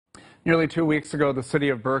Nearly 2 weeks ago, the city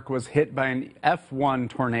of Burke was hit by an F1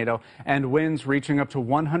 tornado and winds reaching up to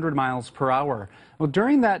 100 miles per hour. Well,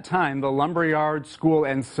 during that time, the lumberyard, school,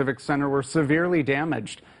 and civic center were severely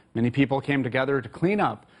damaged. Many people came together to clean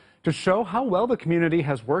up. To show how well the community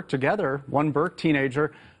has worked together, one Burke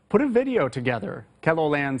teenager put a video together.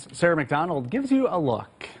 KELOLAND's Sarah McDonald gives you a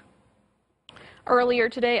look. Earlier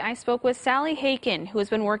today, I spoke with Sally Haken, who has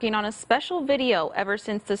been working on a special video ever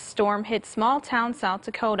since the storm hit small town South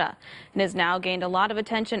Dakota and has now gained a lot of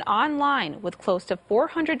attention online with close to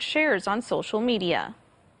 400 shares on social media.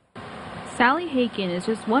 Sally Haken is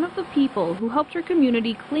just one of the people who helped her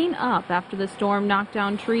community clean up after the storm knocked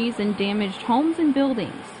down trees and damaged homes and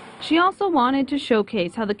buildings. She also wanted to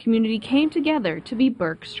showcase how the community came together to be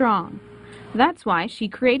Burke strong. That's why she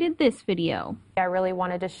created this video. I really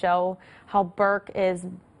wanted to show how Burke is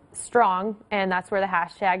strong, and that's where the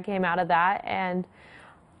hashtag came out of that. And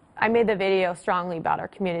I made the video strongly about our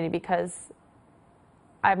community because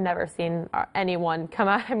I've never seen anyone come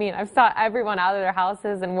out. I mean, I've saw everyone out of their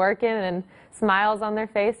houses and working and smiles on their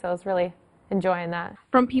face, so I was really enjoying that.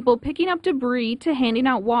 From people picking up debris to handing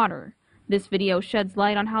out water, this video sheds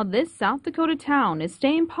light on how this South Dakota town is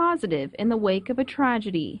staying positive in the wake of a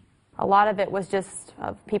tragedy. A lot of it was just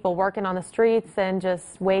people working on the streets and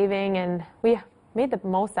just waving, and we made the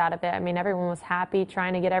most out of it. I mean, everyone was happy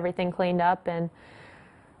trying to get everything cleaned up and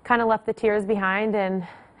kind of left the tears behind and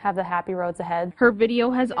have the happy roads ahead. Her video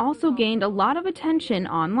has also gained a lot of attention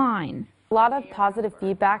online. A lot of positive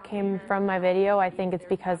feedback came from my video. I think it's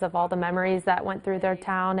because of all the memories that went through their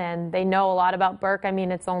town, and they know a lot about Burke. I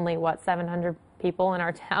mean, it's only, 700 people in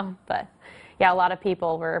our town, but yeah, a lot of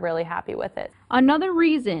people were really happy with it. Another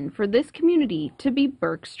reason for this community to be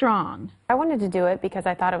Burke strong. I wanted to do it because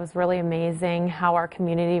I thought it was really amazing how our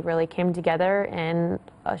community really came together in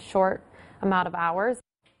a short amount of hours.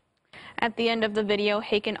 At the end of the video,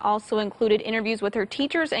 Haken also included interviews with her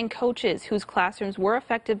teachers and coaches whose classrooms were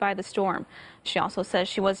affected by the storm. She also says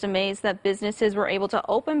she was amazed that businesses were able to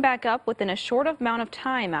open back up within a short amount of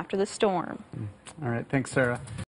time after the storm. All right, thanks, Sarah.